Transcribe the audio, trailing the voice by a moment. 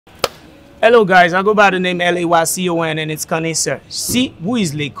Hello guys, I go by the name Laycon and it's Kanisa. See, who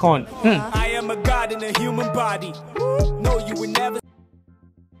is Laycon? I am a god in a human body. No, you would never.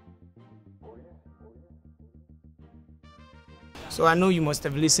 So I know you must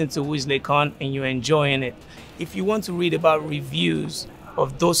have listened to Who is Laycon and you're enjoying it. If you want to read about reviews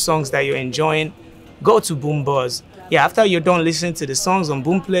of those songs that you're enjoying, go to Boombuzz. Yeah, after you're done listening to the songs on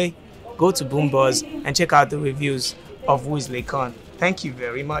Boomplay, go to Boombuzz and check out the reviews of Who is Laycon. Thank you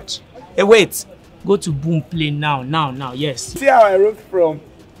very much. Hey, wait. Go to Boomplay now, yes. See how I wrote from?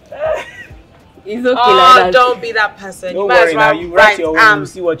 It's okay Oh, like that. don't be that person. Don't worry now, you write your own, you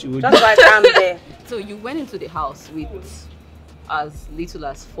see what you would do. Just like I'm there. So you went into the house with as little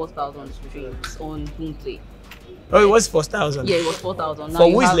as 4,000 streams on Boomplay. Oh, it was 4,000? Yeah, it was 4,000.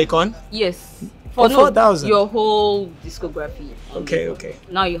 For Who is Laycon? Yes. For 4,000? Your whole discography. Okay.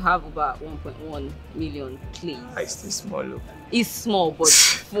 Now you have about 1.1 million plays. It's still small, look. It's small, but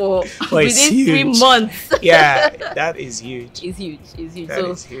for But it's within 3 huge. months. Yeah, that is huge. It's huge. That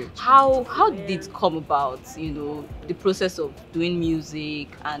So is huge. how did it come about, the process of doing music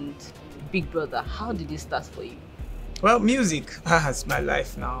and Big Brother? How did it start for you? Well, music has my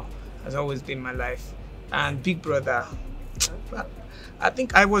life now. Has always been my life. And Big Brother, I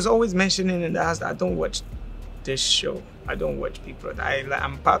think I was always mentioning in the house that I don't watch this show. I don't watch Big Brother.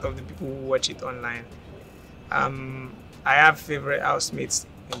 I'm part of the people who watch it online. I have favorite housemates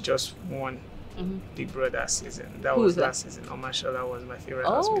in just one Big Brother season. That Who was is that? last season. Omashola was my favorite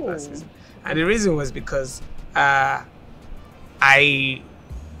housemate last Oh. season. And the reason was because I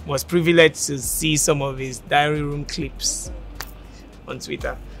was privileged to see some of his diary room clips on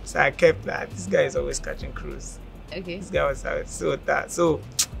Twitter. So I kept that. This guy is always catching crews. Okay. This guy was so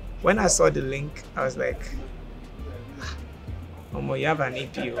when I saw the link, I was like, Omo, you have an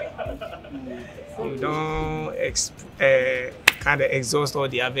EP. You don't kind of exhaust all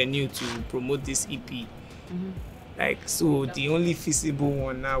the avenue to promote this EP. Like, so the only feasible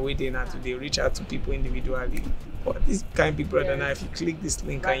one now waiting now they reach out to people individually. But this kind of Big Brother now, if you click this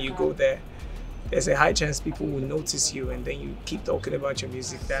link and you go there, there's a high chance people will notice you, and then you keep talking about your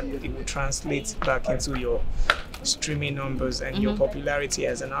music, that it will translate back into your streaming numbers and your popularity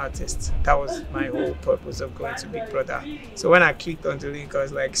as an artist. That was my whole purpose of going to Big Brother. So when I clicked on the link, I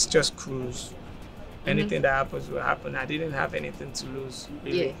was like, it's just cruise. Anything that happens will happen. I didn't have anything to lose,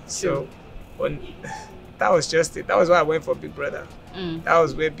 really. Yeah, so that was just it. That was why I went for Big Brother. That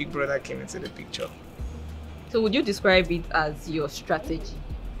was where Big Brother came into the picture. So would you describe it as your strategy?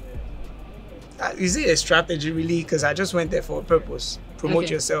 Is it a strategy really? Because I just went there for a purpose. Promote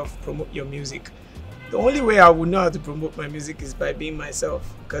Okay. yourself, promote your music. The only way I would know how to promote my music is by being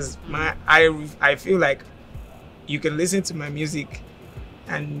myself. Because I feel like you can listen to my music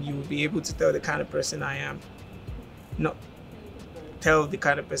and you will be able to tell the kind of person I am. Not tell the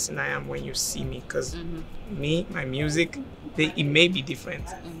kind of person I am when you see me. Because me, my music, it may be different.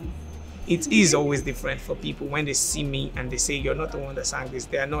 It is always different for people when they see me and they say you're not the one that sang this.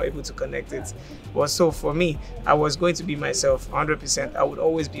 They are not able to connect it. But so for me, I was going to be myself 100%. I would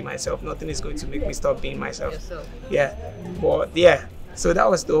always be myself. Nothing is going to make me stop being myself. Yourself. Yeah. But yeah, so that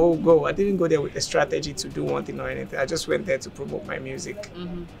was the whole goal. I didn't go there with a strategy to do one thing or anything. I just went there to promote my music.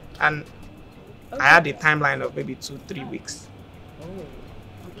 And I had a timeline of maybe 2-3 weeks.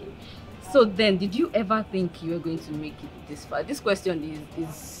 So then, did you ever think you were going to make it this far? This question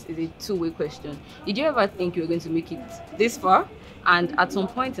is a two-way question. Did you ever think you were going to make it this far? And at some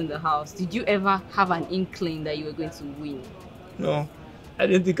point in the house, did you ever have an inkling that you were going to win? No, I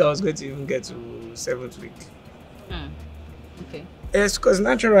didn't think I was going to even get to 7th week. Okay. It's because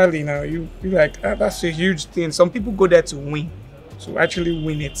naturally now you feel like that's a huge thing. Some people go there to win, to actually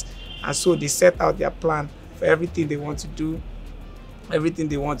win it. And so they set out their plan for everything they want to do, everything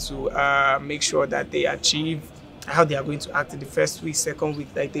they want to make sure that they achieve, how they are going to act in the first week, second week,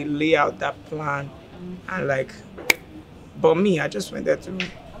 like they lay out that plan. And like, but me, I just went there to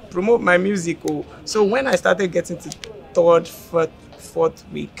promote my music. So when I started getting to 3rd,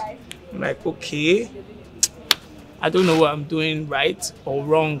 4th week, I'm like, okay, I don't know what I'm doing right or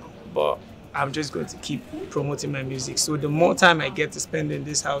wrong, but I'm just going to keep promoting my music. So the more time I get to spend in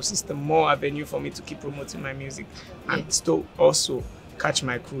this house, it's the more avenue for me to keep promoting my music and still also catch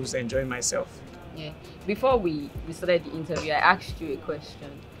my cruise, enjoy myself. Yeah. Before we started the interview, I asked you a question.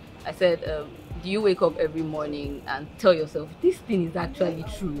 I said, do you wake up every morning and tell yourself, this thing is actually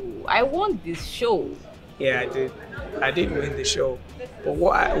true? I want this show. Yeah, I did. I did win the show. But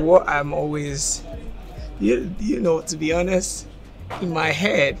what I'm always, you know, to be honest, in my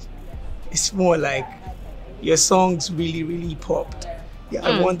head, it's more like your songs really, really popped. Yeah,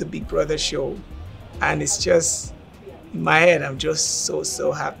 I won the Big Brother show. And it's just, in my head, I'm just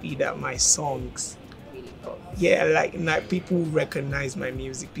so happy that my songs, yeah, like people recognize my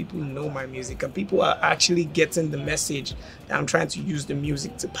music, people know my music, and people are actually getting the message that I'm trying to use the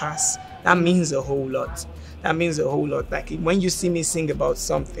music to pass. That means a whole lot. That means a whole lot. Like when you see me sing about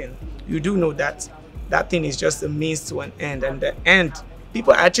something, you do know that that thing is just a means to an end, and the end,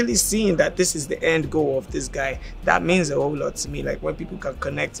 people are actually seeing that this is the end goal of this guy. That means a whole lot to me. Like when people can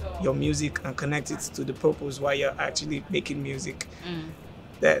connect your music and connect it to the purpose why you're actually making music.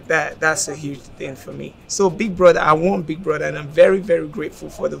 That's a huge thing for me. So Big Brother, I won Big Brother, and I'm very grateful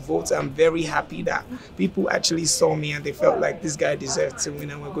for the votes. I'm very happy that people actually saw me and they felt like this guy deserved to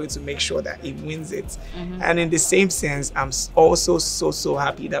win, and we're going to make sure that he wins it. And in the same sense, I'm also so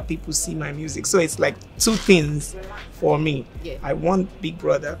happy that people see my music. So it's like two things for me. I won Big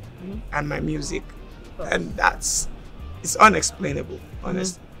Brother and my music, and it's unexplainable.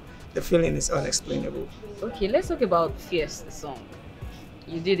 Honestly, the feeling is unexplainable. Okay, let's talk about Fierce, the song.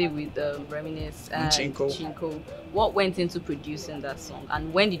 You did it with Reminisce and Chinko. What went into producing that song,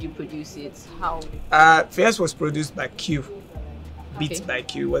 and when did you produce it? How? Fierce was produced by Q. Beats by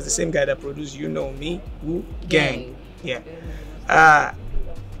Q. Was the same guy that produced You Know Me, Woo, Gang. Yeah. I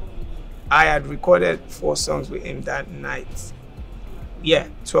had recorded 4 songs with him that night. Yeah,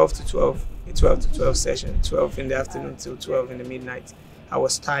 12 to 12. A 12 to 12 session. 12 in the afternoon till 12 in the midnight. I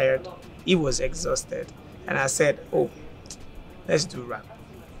was tired. He was exhausted. And I said, oh, let's do rap.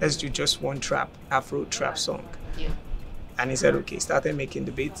 Let's do just one Afro trap song. And he said, okay, started making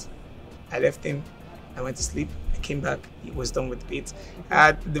the beats. I left him, I went to sleep, I came back, he was done with the beats.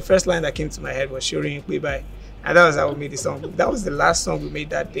 The first line that came to my head was Shoring Bye, and that was how we made the song. That was the last song we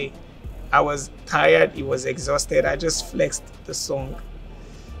made that day. I was tired, he was exhausted, I just flexed the song.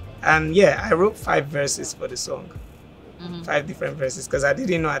 And yeah, I wrote 5 verses for the song. 5 different verses, because I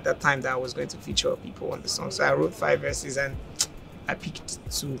didn't know at that time that I was going to feature people on the song. So I wrote 5 verses and I picked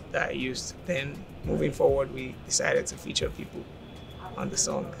 2 that I used. Then moving forward, we decided to feature people on the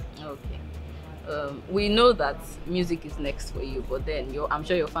song. Okay. We know that music is next for you, but then I'm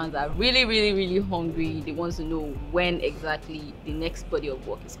sure your fans are really hungry. They want to know when exactly the next body of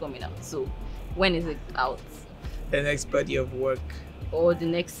work is coming out. So when is it out? The next body of work. Or the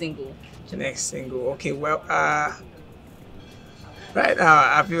next single? The next single. Okay, well, right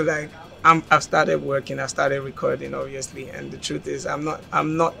now I feel like I've started working, I've started recording, obviously, and the truth is I'm not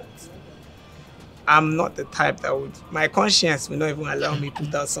the type that would, my conscience will not even allow me to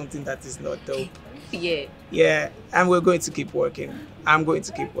put out something that is not dope. Yeah, and we're going to keep working. I'm going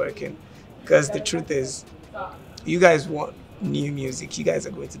to keep working, because the truth is, you guys want new music. You guys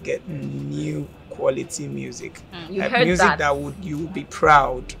are going to get new quality music. Like music that you would be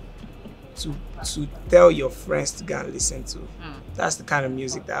proud to tell your friends to go and listen to. That's the kind of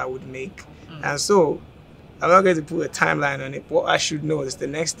music that I would make. And so I'm not going to put a timeline on it. What I should know is the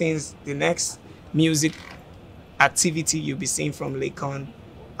next music activity you'll be seeing from Laycon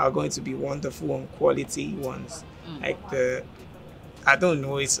are going to be wonderful and quality ones. Like I don't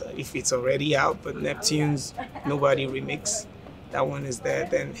know if it's already out, but Neptune's Nobody remix, that one is there.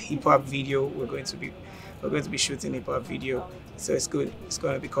 Then hip hop video, we're going to be shooting hip hop video. So it's good. It's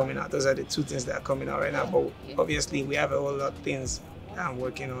going to be coming out. Those are the 2 things that are coming out right now. But obviously, we have a whole lot of things that I'm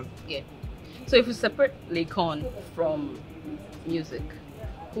working on. Yeah. So if we separate Laycon from music,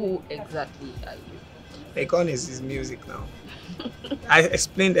 who exactly are you? Laycon is his music now. I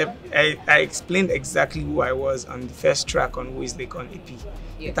explained exactly who I was on the first track on Who Is Laycon EP.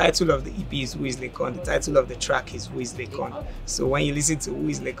 The title of the EP is Who Is Laycon. The title of the track is Who Is Laycon. So when you listen to Who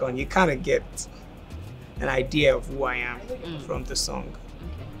Is Laycon, you kind of get an idea of who I am from the song.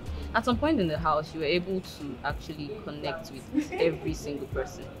 At some point in the house, you were able to actually connect with every single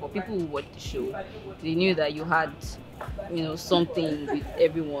person. For people who watched the show, they knew that you had, something with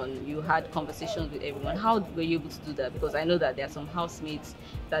everyone. You had conversations with everyone. How were you able to do that? Because I know that there are some housemates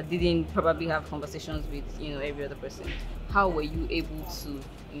that didn't probably have conversations with, every other person. How were you able to,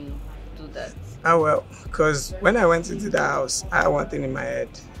 do that? Well, because when I went into the house, I had one thing in my head.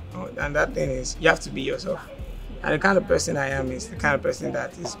 And that thing is, you have to be yourself. And the kind of person I am is the kind of person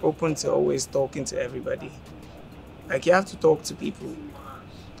that is open to always talking to everybody. Like, you have to talk to people.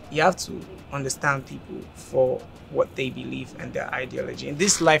 You have to understand people for what they believe and their ideology. In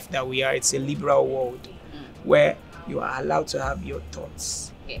this life that we are, it's a liberal world where you are allowed to have your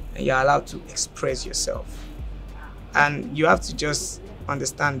thoughts and you're allowed to express yourself. And you have to just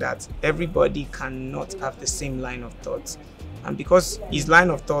understand that everybody cannot have the same line of thought. And because his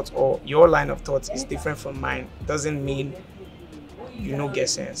line of thought or your line of thought is different from mine, doesn't mean you no get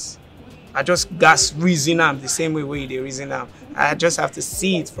sense. I just gas reason the same way they reason. I just have to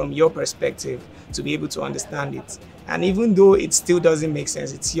see it from your perspective to be able to understand it. And even though it still doesn't make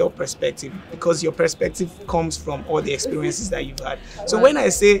sense, it's your perspective, because your perspective comes from all the experiences that you've had. So when I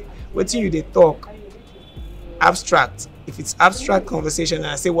say what you they talk abstract, if it's abstract conversation and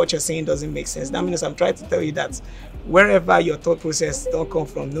I say what you're saying doesn't make sense, that means I'm trying to tell you that wherever your thought process don't come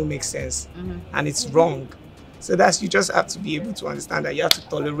from, no make sense, and it's wrong. So that's, you just have to be able to understand that you have to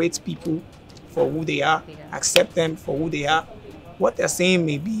tolerate people for who they are, accept them for who they are. What they're saying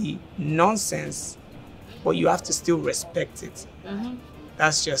may be nonsense, but you have to still respect it.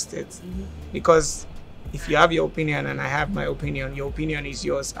 That's just it. Because if you have your opinion and I have my opinion, your opinion is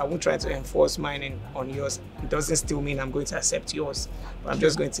yours. I won't try to enforce mine on yours. It doesn't still mean I'm going to accept yours, but I'm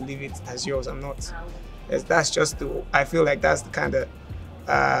just going to leave it as yours. I'm not. That's just the, I feel like that's the kind of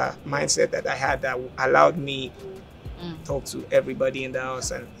mindset that I had that allowed me talk to everybody in the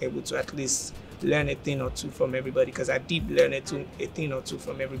house and able to at least learn a thing or two from everybody, because I did learn a thing or two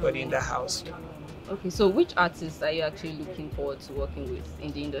from everybody in the house. Okay, so which artists are you actually looking forward to working with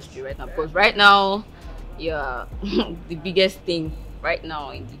in the industry right now? Because right now, you're the biggest thing right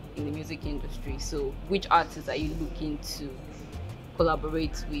now in the music industry. So which artists are you looking to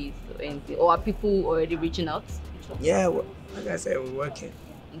collaborate with, or are people already reaching out? Yeah, well, like I said, we're working.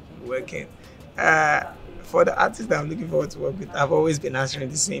 For the artists that I'm looking forward to work with, I've always been answering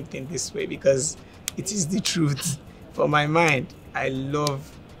the same thing this way because it is the truth. For my mind, I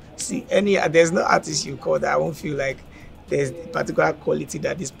love, there's no artist you call that I won't feel like there's a particular quality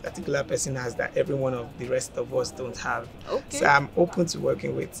that this particular person has that every one of the rest of us don't have. Okay. So I'm open to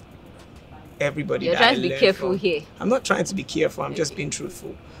working with everybody. You're trying to be careful here. I'm not trying to be careful, I'm just being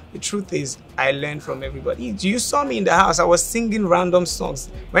truthful. The truth is, I learn from everybody. You saw me in the house, I was singing random songs.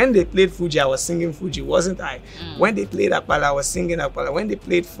 When they played Fuji, I was singing Fuji, wasn't I? When they played Apala, I was singing Apala. When they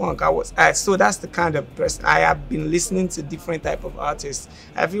played funk, so that's the kind of person. I have been listening to different type of artists.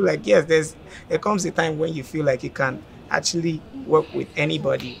 I feel like, yes, there comes a time when you feel like you can actually work with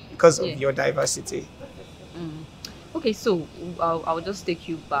anybody because of your diversity. Okay, so I'll just take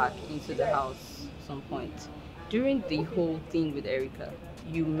you back into the house at some point. During the whole thing with Erica,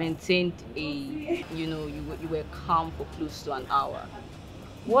 you maintained you were calm for close to an hour.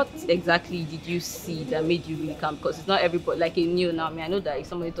 What exactly did you see that made you really calm? Because it's not everybody, like a new now. I mean, I know that if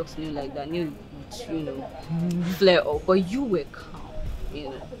somebody talks to you like that, flare up, but you were calm,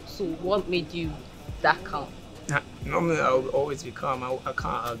 So what made you that calm? Normally, I will always be calm. I can't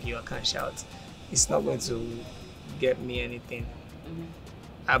argue, I can't shout. It's not going to get me anything.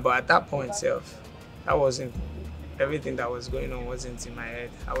 But at that point, everything that was going on wasn't in my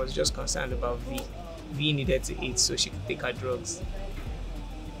head. I was just concerned about V. V needed to eat so she could take her drugs.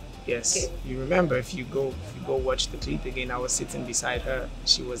 Yes, okay. You remember if you go watch the clip again, I was sitting beside her,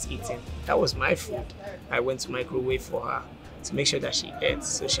 she was eating. That was my food. I went to microwave for her to make sure that she ate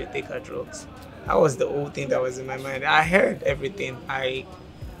so she'd take her drugs. That was the whole thing that was in my mind. I heard everything.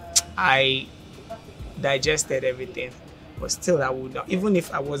 I digested everything. But still, I would not, even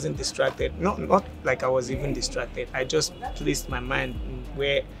if I wasn't distracted, not like I was even distracted, I just placed my mind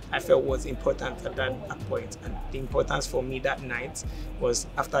where I felt was important at that point. And the importance for me that night was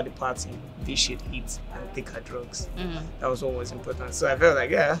after the party, we should eat and take her drugs. That was what was important. So I felt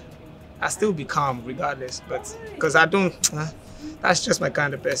like, yeah, I'll still be calm regardless, but because I don't, that's just my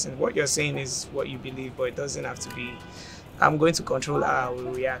kind of person. What you're saying is what you believe, but it doesn't have to be. I'm going to control how I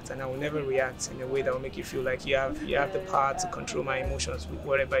will react, and I will never react in a way that will make you feel like you have the power to control my emotions with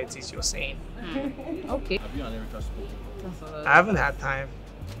whatever it is you're saying. Okay. Have you and Erica spoken? I haven't had time.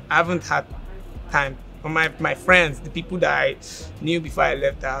 My friends, the people that I knew before I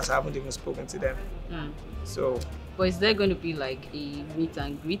left the house, I haven't even spoken to them. So. But is there going to be like a meet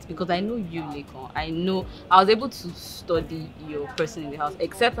and greet? Because I know you, Laycon. I was able to study your person in the house,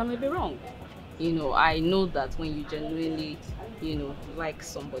 except I may be wrong. I know that when you genuinely, like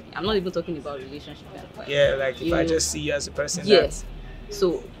somebody, I'm not even talking about relationship. If I just see you as a person. Yes.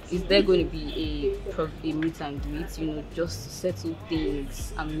 So, is there going to be a meet and greet, just to settle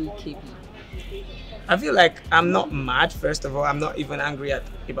things amicably? I feel like I'm not mad, first of all. I'm not even angry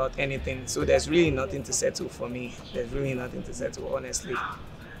about anything. So, there's really nothing to settle for me. There's really nothing to settle, honestly.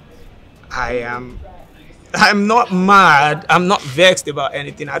 I'm not mad. I'm not vexed about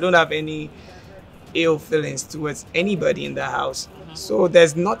anything. I don't have any ill feelings towards anybody in the house. So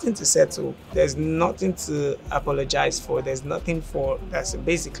there's nothing to settle. There's nothing to apologize for. There's nothing for, that's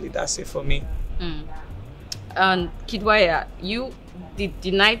it for me. And Kidwaya, the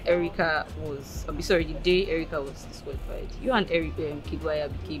day Erica was disqualified, you and Kidwaya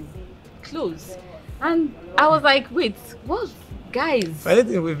became close. And I was like, wait, what, guys? I don't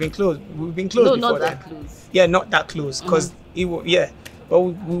think we've been close. We've been close. No, before not that. that close. Yeah, not that close. Because but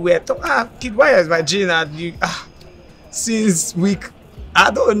we were talking. Kidwaya is my G, and since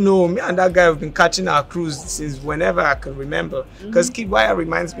I don't know, me and that guy have been catching our cruise since whenever I can remember. Because Kid Wire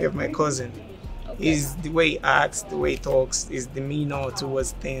reminds me of my cousin. Is the way he acts, the way he talks, his demeanor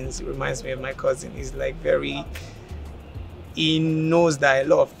towards things. It reminds me of my cousin. He's like he knows that a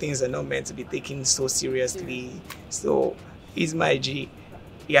lot of things are not meant to be taken so seriously. So he's my G.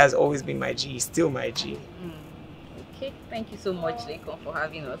 He has always been my G. He's still my G. Okay, thank you so much, Laycon, for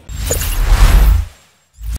having us.